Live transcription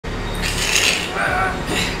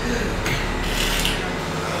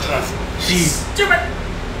Jeez. Stupid!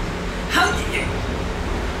 How did you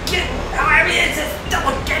get? I mean, it's a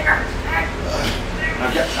double kicker.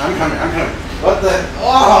 I'm coming. What the?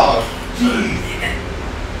 Oh, jeez.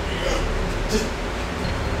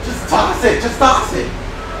 Just toss it.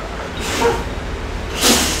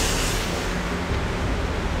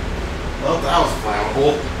 Well, that was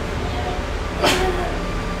flammable.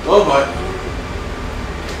 Oh, but.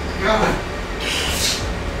 God.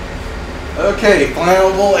 Okay,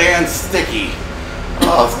 flammable and sticky.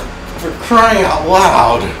 Oh, for crying out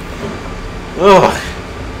loud. Ugh.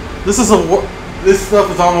 This stuff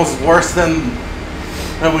is almost worse than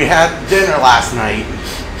when we had dinner last night.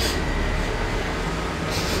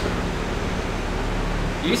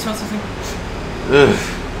 You smell something? Ugh.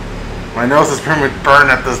 My nose is pretty much burned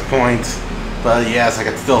at this point. But yes, I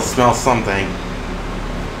can still smell something.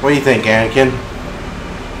 What do you think, Anakin?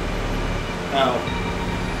 Oh.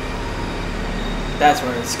 That's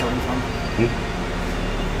where it's coming from.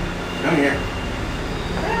 Come here.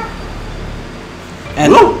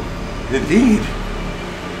 And woo! Indeed.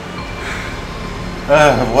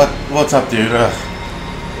 What's up, dude?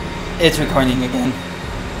 it's recording again.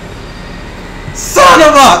 Son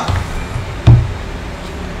of a!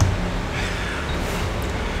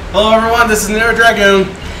 Hello everyone, this is Nero Dragoon.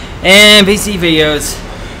 And PC videos.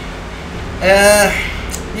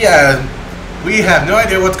 Yeah, we have no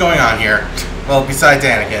idea what's going on here. Well, besides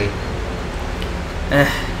Anakin.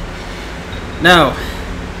 No.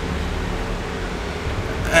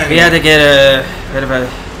 We had to get rid of a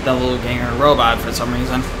double-ganger robot for some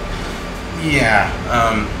reason. Yeah,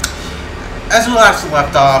 as we last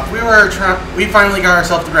left off, we finally got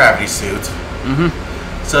ourselves the gravity suit.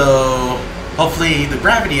 So, hopefully the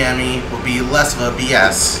gravity enemy will be less of a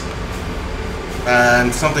BS.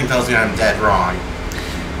 And something tells me I'm dead wrong.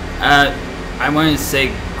 I wouldn't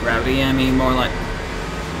say gravity enemy, more like,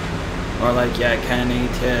 yeah, kind of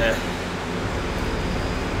need to...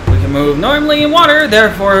 We can move normally in water,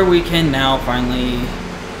 therefore we can now finally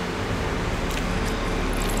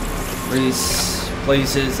reach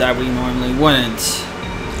places that we normally wouldn't.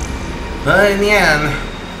 But in the end...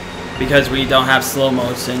 Because we don't have slow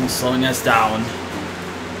motion slowing us down.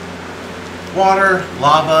 Water,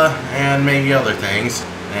 lava, and maybe other things.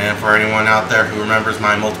 And for anyone out there who remembers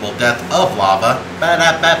my multiple death of lava, but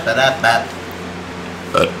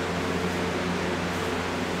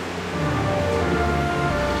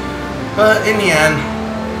in the end,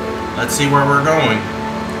 let's see where we're going.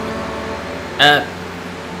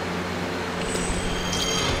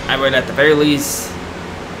 I would at the very least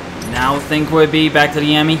now think would be back to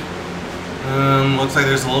the Emmy. Looks like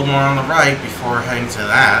there's a little more on the right before heading to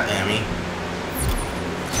that Emmy.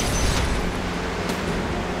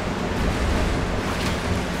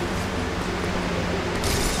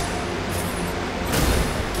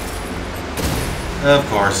 Of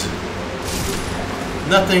course.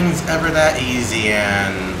 Nothing's ever that easy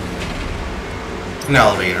in an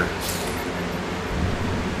elevator.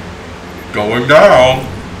 Going down.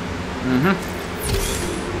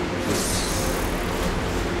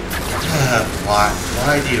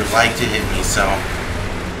 Why do you like to hit me so?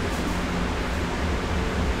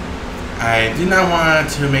 I do not want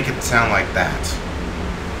to make it sound like that.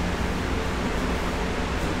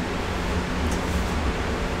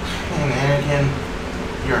 And Anakin,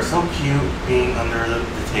 you are so cute being under the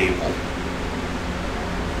table.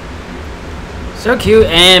 So cute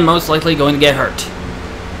and most likely going to get hurt.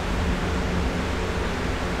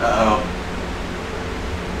 Uh-oh.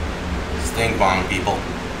 Stink bomb, people.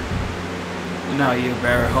 No, you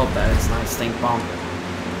better hope that it's not a stink bomb.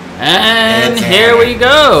 And here we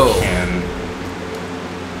go.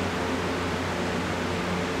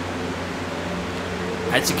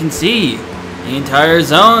 As you can see, the entire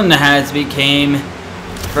zone has become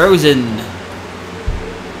frozen.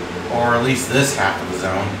 Or at least this half of the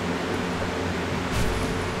zone.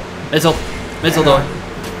 Missile door.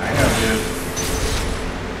 I know, dude.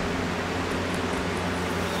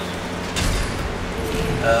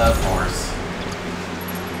 Of course.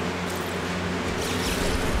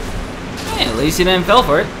 Hey, at least you didn't fall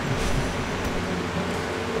for it.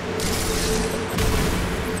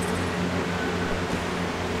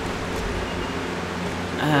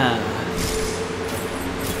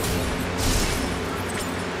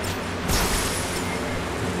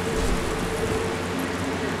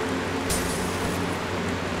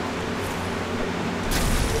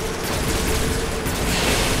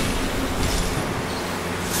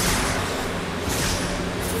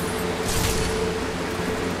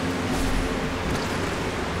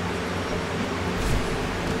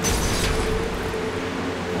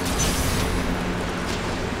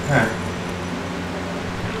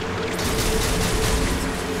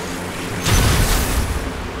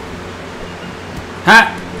 Ha!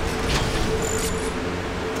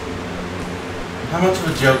 How much of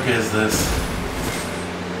a joke is this?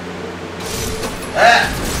 Ah!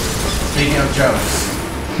 Speaking of jokes.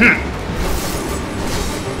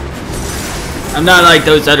 I'm not like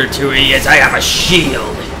those other two idiots. I have a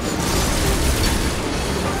shield.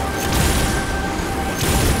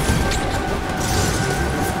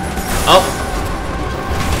 Oh.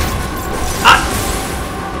 Ah!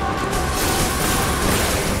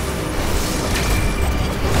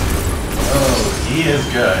 Oh, he is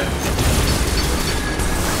good.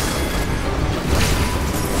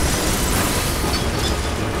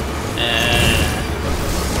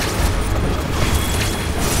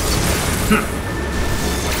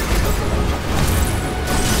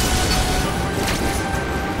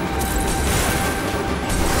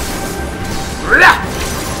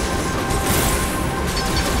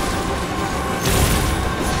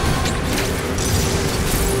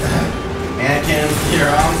 Anakin, you're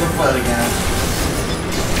on the foot again.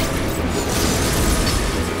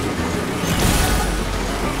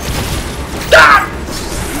 Ah!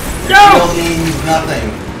 No! Shield means nothing.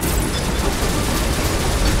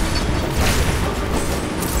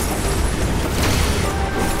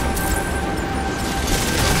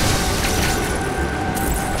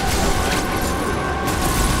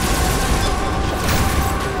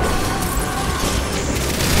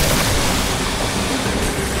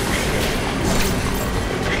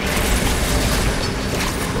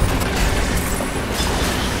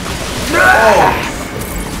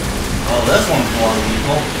 Oh, this one's more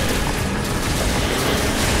lethal.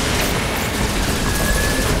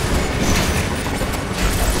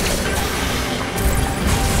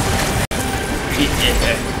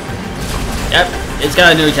 Yep, it's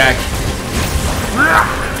got a new attack.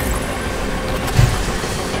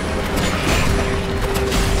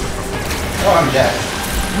 Oh, I'm dead.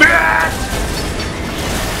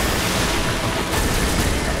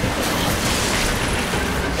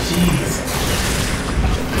 Jeez.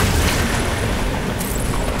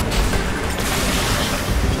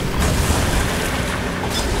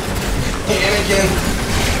 Anakin.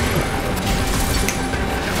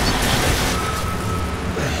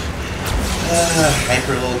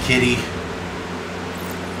 Hyper little kitty.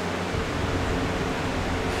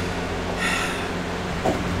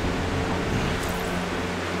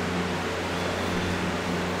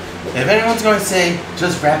 If anyone's going to say,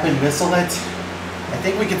 just rapid missile it, I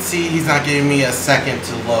think we can see he's not giving me a second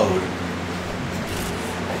to load.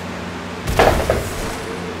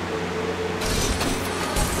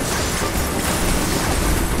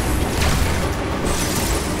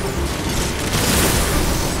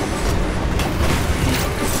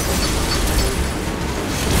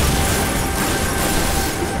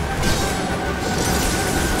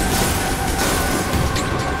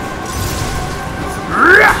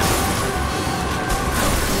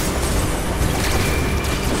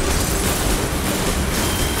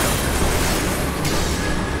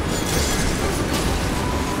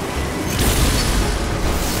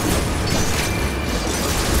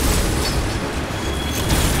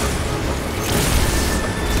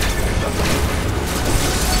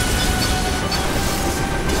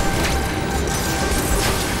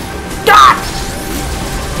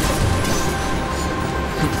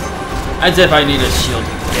 As if I need a shield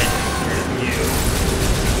to get rid of you.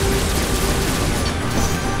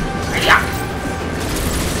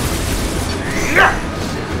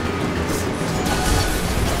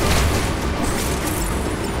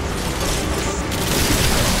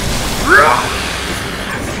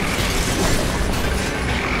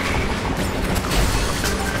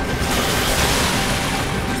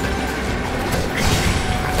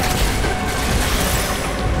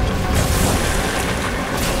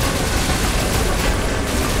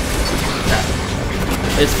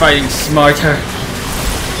 It's fighting smarter.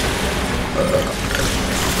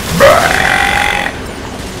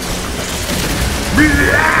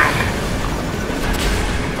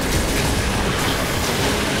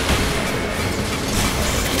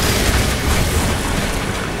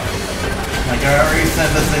 Like I already said,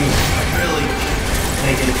 this thing really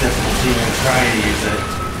making it difficult to even try to use it.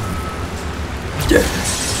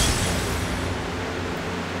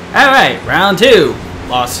 Alright, round 2.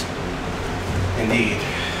 Loss. Indeed.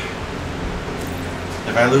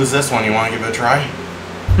 If I lose this one, you want to give it a try?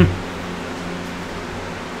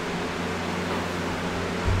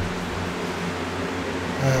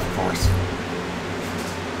 Of course.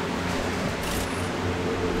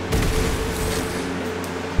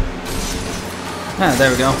 Ah,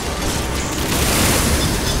 there we go.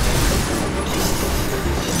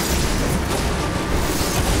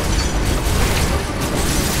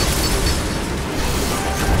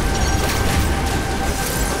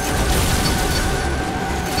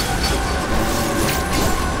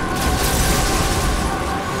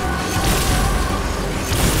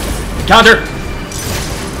 Counter!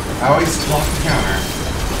 I always block the counter.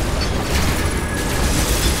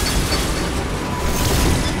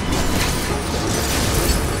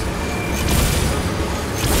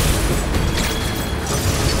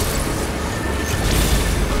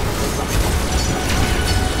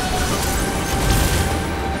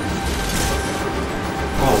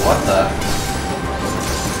 Oh, what the?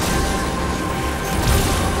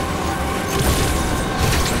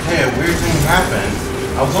 Okay, a weird thing happened.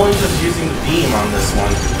 I was only just using the beam on this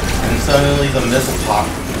one, and suddenly the missile just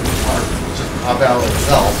popped out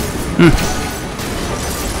itself.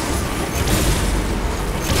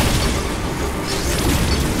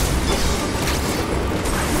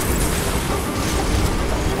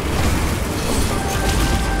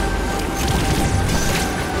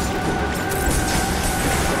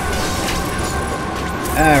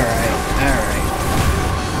 Alright.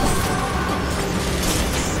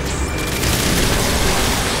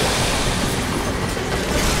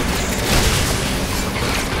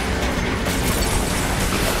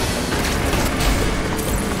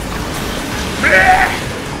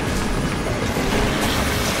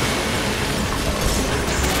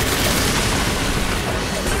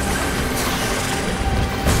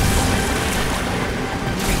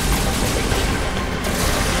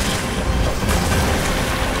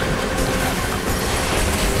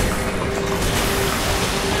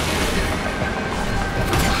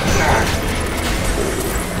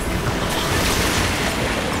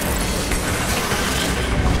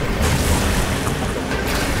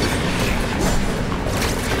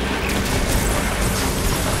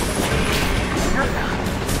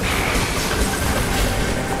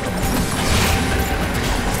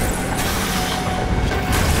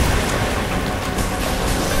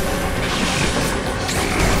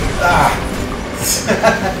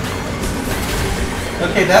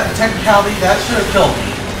 Okay, that technicality, that should have killed me.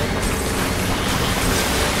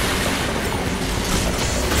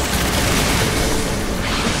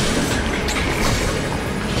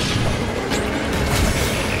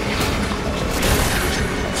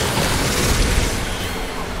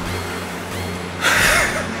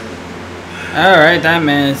 Alright, that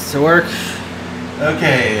managed to work.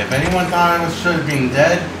 Okay, if anyone thought I should have been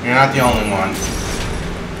dead, you're not the only one.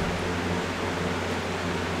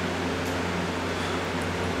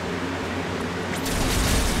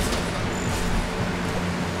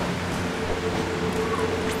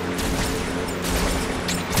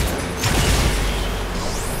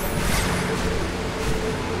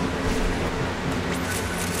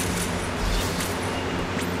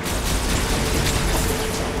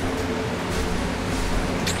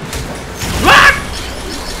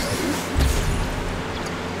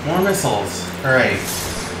 More missiles. Alright.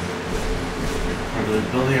 For the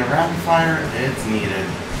ability of rapid fire, it's needed.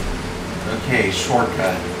 Okay,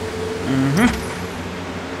 shortcut.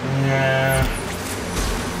 Yeah.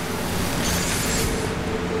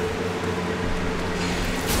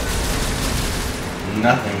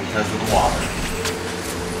 Nothing because of the water.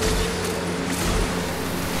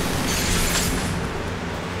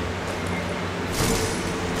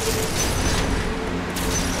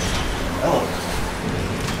 Oh.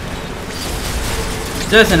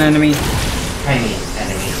 Just an enemy. Tiny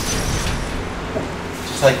enemy.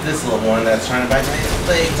 Just like this little one that's trying to bite my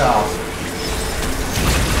legs off.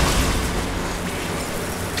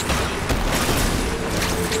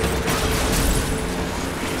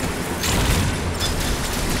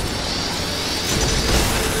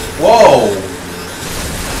 Whoa!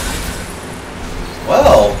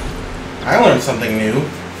 Well, I learned something new.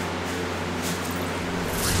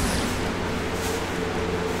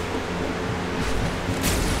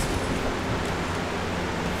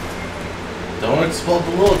 Don't explode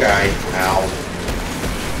the little guy. Ow.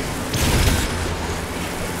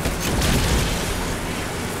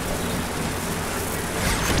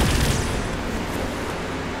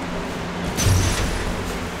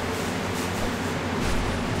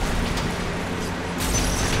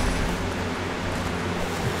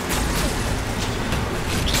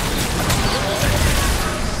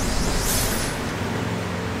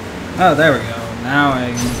 Oh, there we go. Now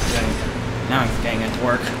I'm getting it to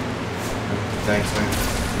work. Thanks, man.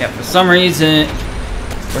 Yeah, for some reason,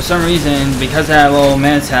 because of that little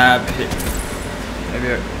mishap,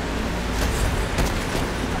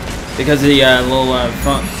 because of the little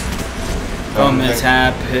phone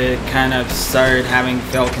mishap, it kind of started having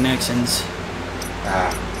failed connections.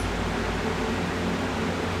 Ah.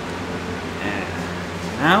 And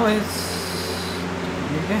now it's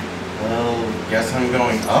okay. Well, guess I'm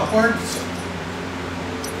going upwards?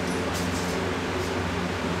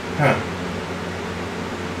 Huh.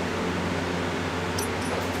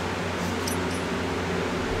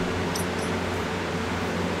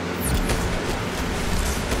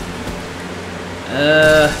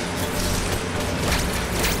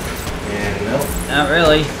 Nope. Not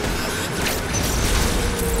really.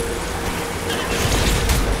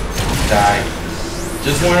 Die.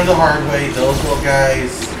 Just learned the hard way. Those little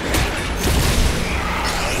guys.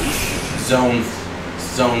 Zone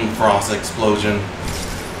frost explosion.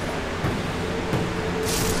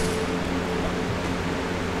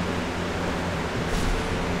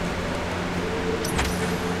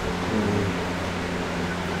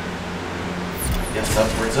 Yes,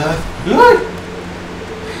 upwards of. Good.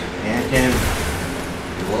 Anakin,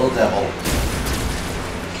 you little devil.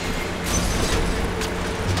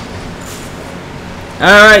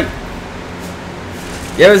 Alright.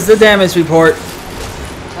 Give us the damage report.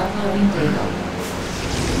 Uploading data.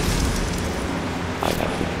 I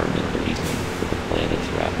have determined the reason for the planet's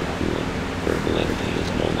rapid cooling. Thermal energy is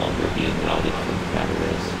no longer being routed from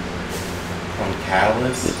Catalyst. From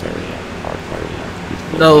Catalyst? This area, our area,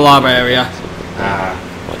 is The lava area.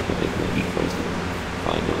 But if it will be frozen,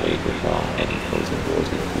 find a way to thaw any frozen doors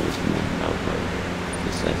and cools moving outward.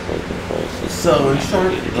 The central control system. So, in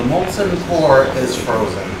short, the molten core is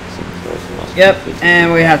frozen. Yep,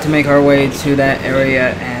 and we have to make our way to that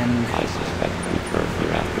area and... I suspect we turn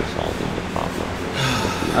here after solving the problem.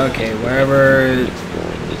 Okay, wherever...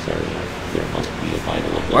 Exploring this area, there must be a vital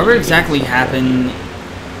ability. Whatever exactly happened,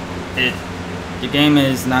 the game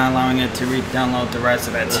is not allowing it to re-download the rest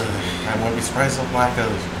of it. I wouldn't be surprised if lack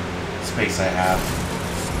of space I have.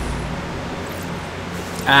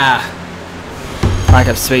 Lack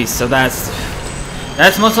of space, so that's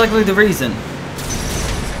most likely the reason.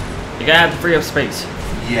 You gotta have to free up space.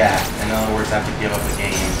 Yeah, in other words, I have to give up the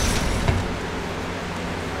game.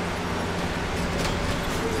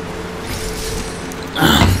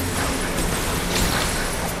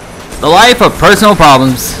 The life of personal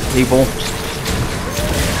problems, people.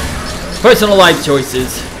 Personal life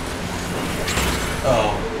choices.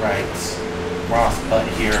 Oh, right. Ross butt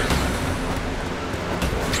here.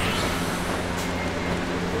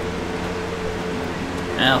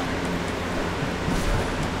 Now.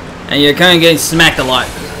 And you're kind of getting smacked a lot.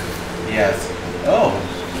 Yes. Oh.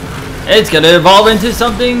 It's gonna evolve into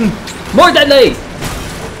something more deadly.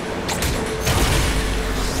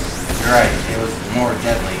 You're right. It was more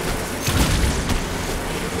deadly.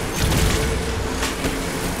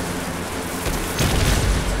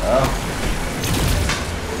 Oh.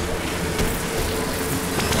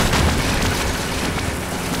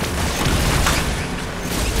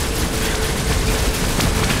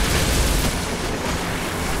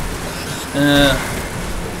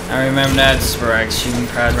 I remember that sporadic shooting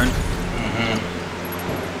pattern. Mm-hmm.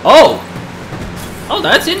 Oh! Oh,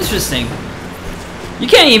 that's interesting. You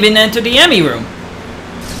can't even enter the Emmy room.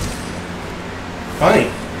 Funny.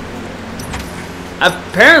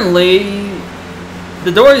 Apparently,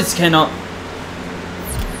 the doors cannot...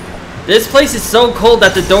 This place is so cold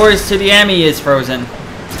that the doors to the Emmy is frozen.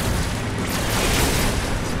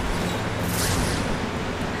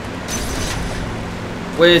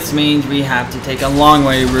 Which means we have to take a long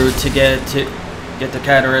way route to get to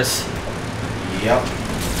Catarus. Yep.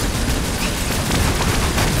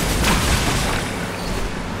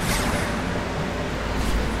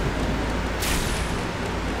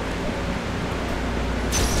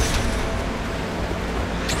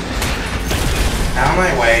 Out of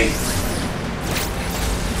my way.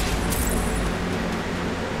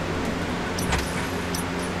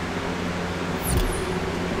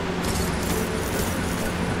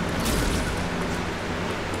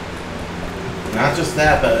 Not just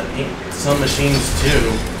that, but some machines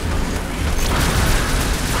too.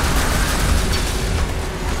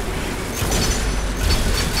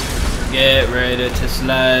 Get ready to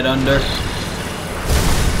slide under.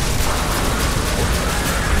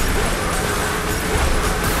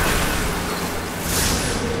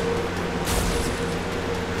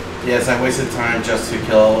 Yes, I wasted time just to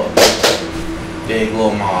kill a big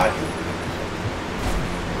little mod.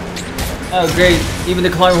 Oh great, even the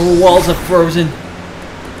climbable walls are frozen.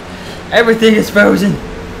 Everything is frozen.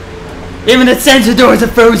 Even the sensor doors are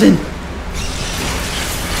frozen.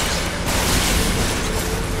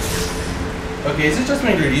 Okay, is it just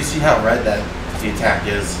me or do you see how red that the attack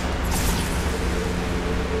is?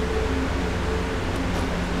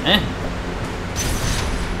 Eh?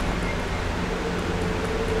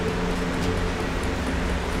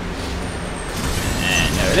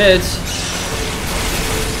 And there it is.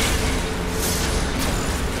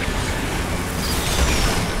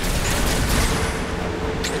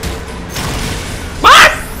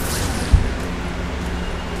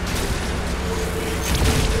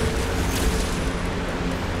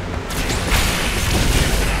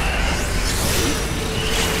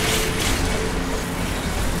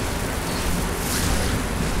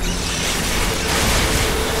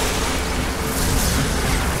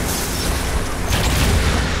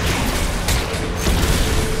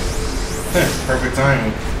 perfect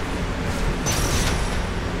timing.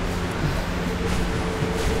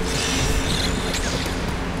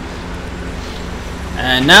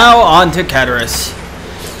 And now on to Cataris.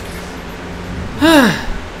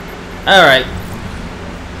 Alright.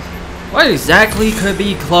 What exactly could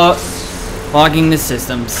be clogging the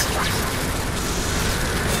systems?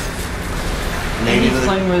 Maybe He's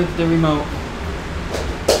playing with the remote.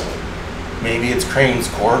 Maybe it's Crane's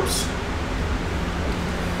corpse.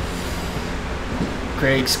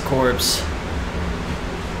 Craig's corpse.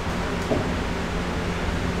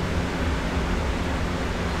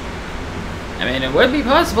 I mean, it would be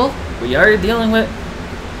possible. We are dealing with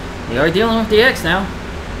the X now.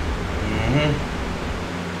 Mm-hmm.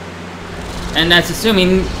 And that's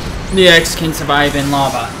assuming the X can survive in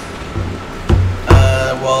lava.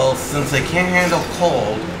 Well, since they can't handle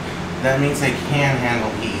cold, that means they can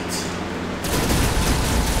handle heat.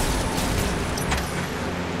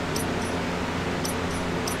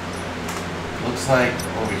 Looks like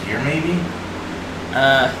over here, maybe?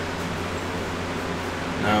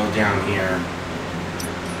 No, down here.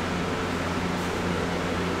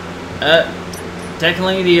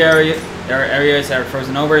 Technically there are areas that are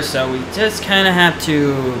frozen over, so we just kind of have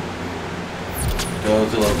to Go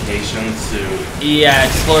to locations to... yeah,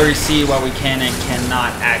 explore, see what we can and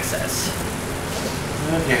cannot access.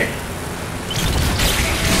 Okay.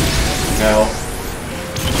 No.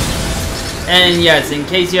 And yes, in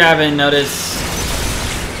case you haven't noticed,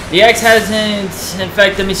 the X hasn't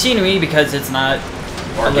infected machinery because it's not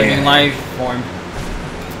a living life form.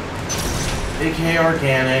 AKA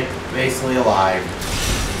organic, basically alive.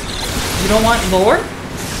 You don't want lore?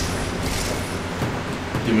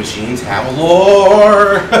 Do machines have a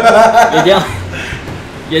lore?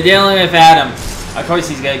 You're dealing with Adam. Of course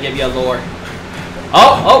he's gonna give you a lore.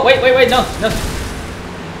 Oh, wait, no.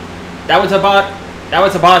 That was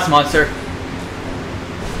a boss monster.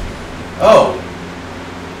 Oh,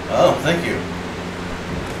 thank you.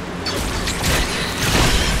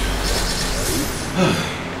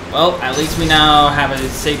 Well, at least we now have a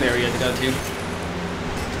safe area to go to.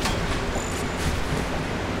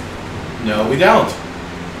 No, we don't.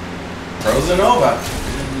 Frozen over.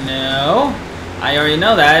 No, I already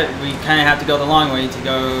know that. We kind of have to go the long way to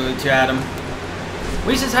go to Adam.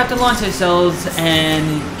 We just have to launch ourselves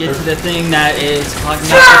and get to the thing that is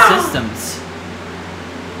clogging up the systems.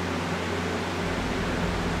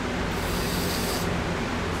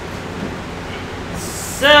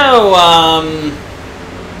 So,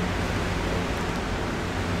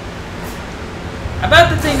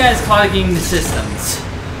 about the thing that is clogging the systems.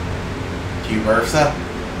 Cube Ursa?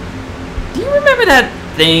 Do you remember that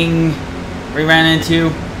thing we ran into?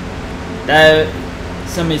 That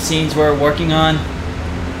some machines were working on?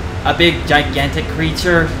 A big, gigantic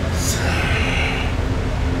creature?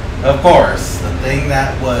 Of course. The thing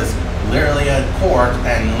that was literally a corpse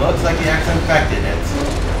and looks like the X infected it.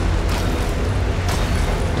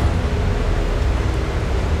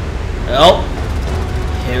 Well,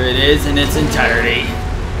 here it is in its entirety.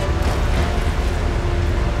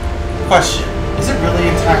 Question. Is it really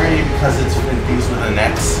entirety because it's infused with an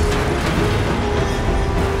X?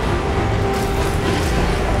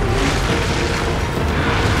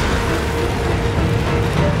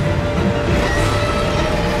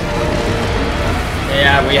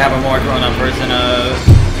 Yeah, we have a more grown-up version of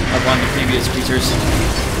one of the previous creatures.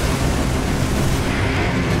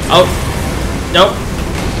 Oh, nope.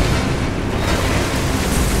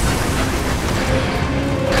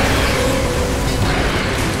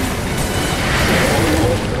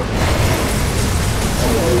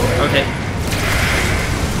 Okay.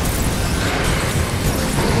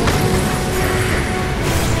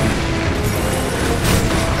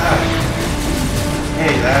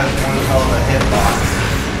 Hey, that is one hell of a hitbox.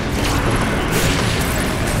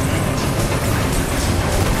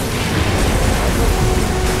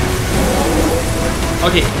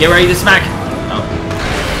 Okay, get ready to smack. Oh.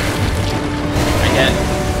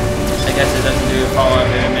 I guess it doesn't do a follow-up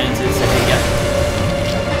if it means it's a hit yet.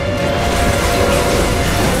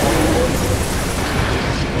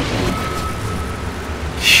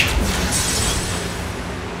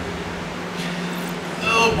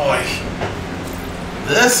 Oh boy.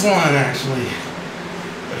 This one actually.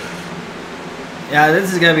 Yeah,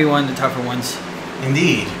 this is gonna be one of the tougher ones.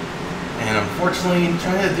 Indeed. And unfortunately,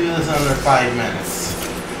 trying to do this under 5 minutes.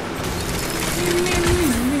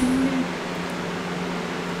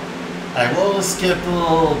 I will skip the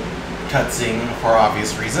little cutscene for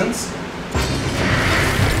obvious reasons.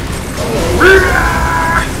 Move!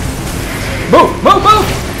 Move! Move!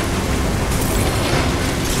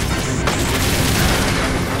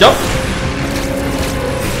 Jump!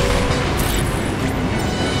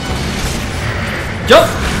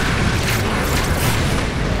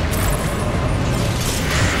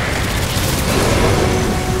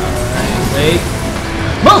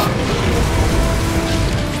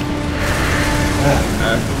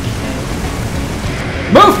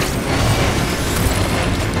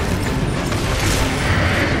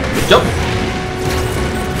 Jump.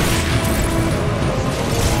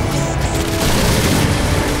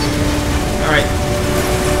 Alright.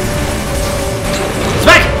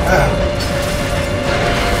 Smack!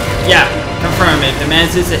 Yeah, confirm. If it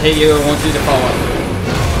manages to hit you, it won't do the follow-up.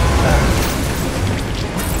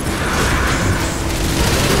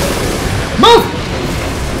 Move!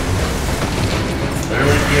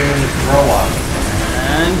 Literally giving me throw up.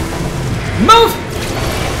 And move!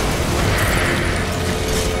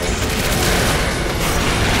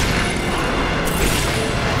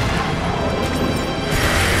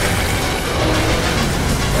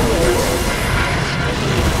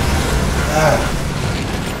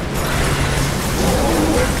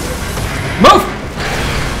 Move!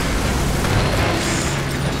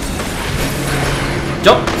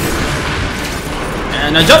 Jump!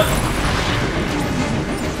 And a jump!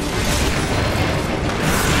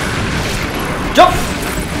 Jump!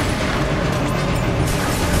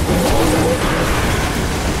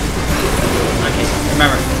 Okay,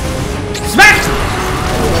 remember. Smack!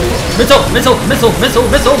 Missile, missile, missile, missile,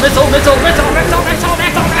 missile, missile, missile, missile, missile, missile,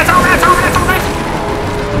 missile, missile, missile, missile, missile.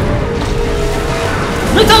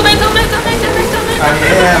 Missile, missile, missile, missile, missile, missile. I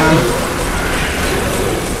am.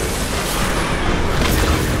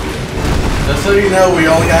 Just so you know, we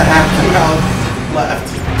only got half the amount left.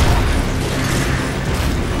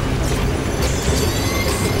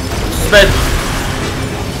 Spread.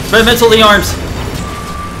 Spread missile the arms.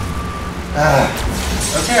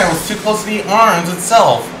 Okay, I was too close to the arms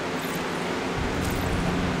itself.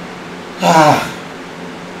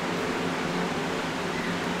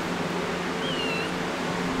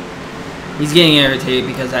 He's getting irritated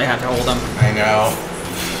because I have to hold him. I know.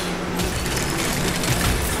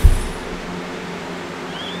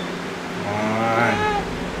 Come on.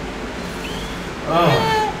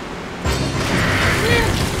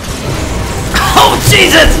 Oh,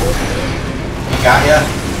 Jesus! He got ya?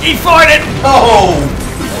 He farted! Oh!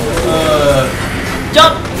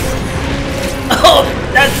 Jump! Oh,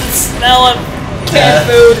 that's the smell of canned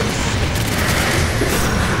food.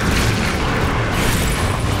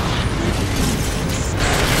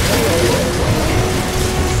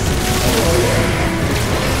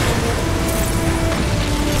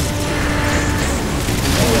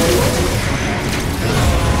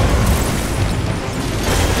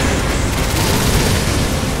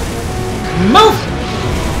 Move!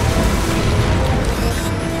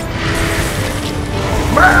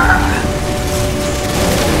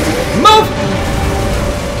 Move!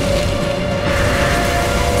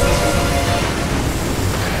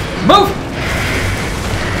 Move!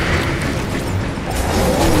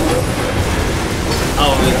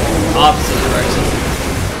 Oh, opposite direction.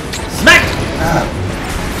 Smack!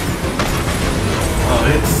 Oh,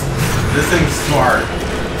 this thing's smart.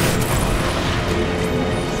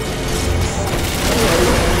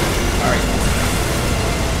 Alright.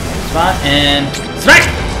 Spot and smack!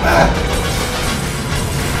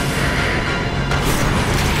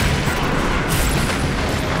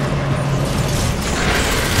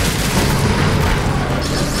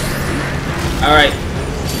 Alright.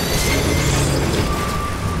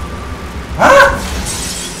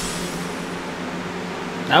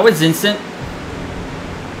 That was instant.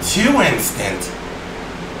 Too instant.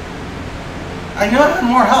 I know I have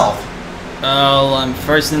more health. Oh,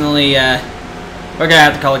 unfortunately, we're gonna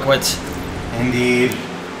have to call it quits. Indeed.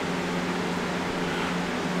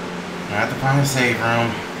 I have to find a save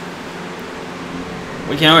room.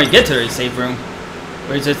 We can already get to the safe room.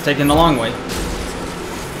 We're just taking the long way.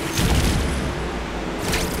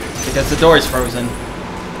 Because the door is frozen.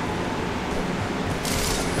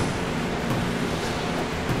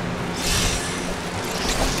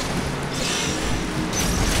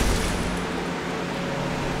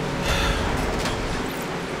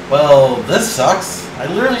 Well, this sucks. I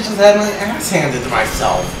literally just had my ass handed to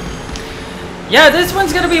myself. Yeah, this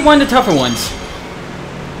one's gonna be one of the tougher ones.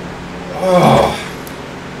 Oh.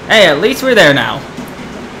 Hey, at least we're there now.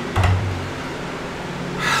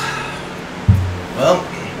 Well,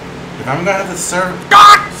 if I'm gonna have to serve.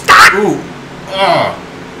 Stop! Ooh. Oh.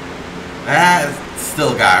 That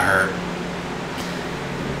still got hurt.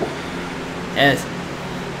 Yes.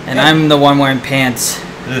 And I'm the one wearing pants.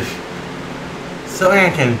 Ugh. So,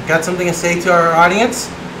 Anakin, got something to say to our audience?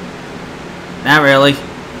 Not really.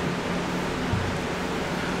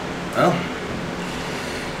 Oh.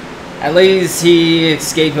 At least he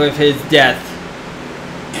escaped with his death.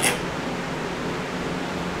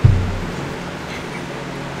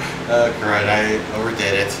 Correct, I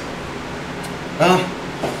overdid it. Well,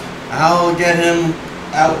 I'll get him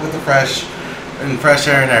out with the fresh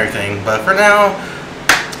air and everything. But for now,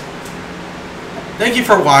 thank you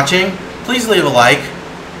for watching. Please leave a like,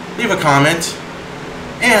 leave a comment,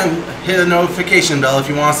 and hit the notification bell if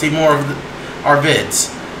you want to see more of our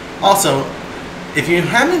vids. Also, if you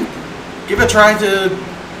haven't, give a try to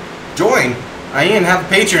join. I even have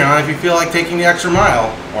a Patreon if you feel like taking the extra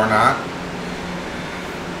mile, or not.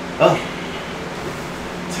 Well,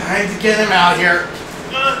 time to get him out here.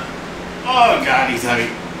 Oh god, he's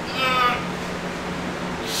heavy.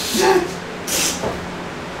 Shit.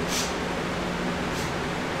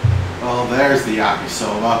 Oh, there's the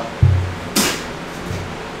yakisoba.